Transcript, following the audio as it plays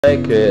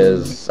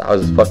Because I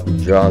was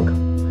fucking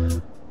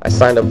drunk. I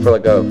signed up for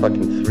like a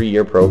fucking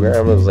 3-year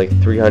program. It was like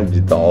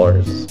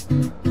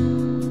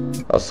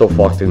 $300. I was so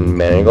fucking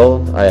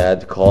mangled. I had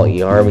to call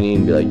eHarmony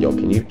and be like, yo,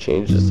 can you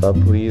change this up,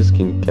 please?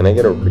 Can I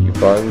get a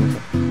refund?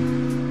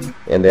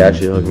 And they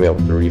actually hooked me up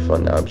with a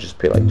refund now. I've just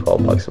paid like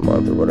 $12 a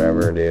month or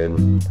whatever,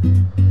 dude.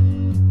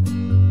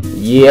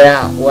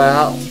 Yeah,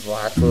 well,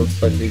 last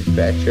looks like these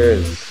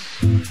pictures.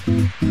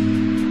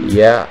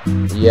 Yeah.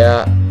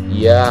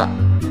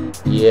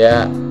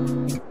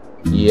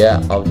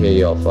 Okay,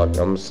 yo, fuck. I'm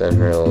gonna send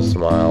her a little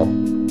smile.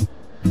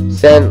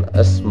 Send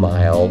a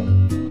smile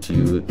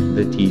to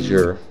the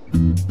teacher.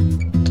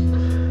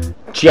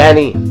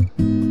 Jenny,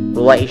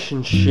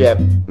 relationship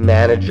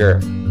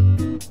manager.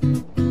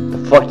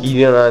 The fuck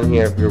you doing on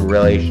here if you're a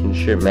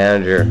relationship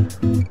manager?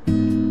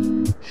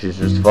 She's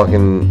just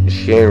fucking,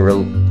 she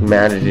ain't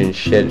managing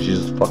shit.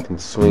 She's just fucking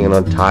swinging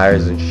on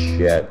tires and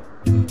shit.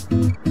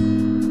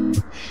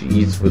 She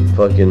eats with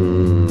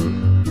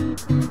fucking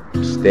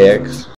sticks.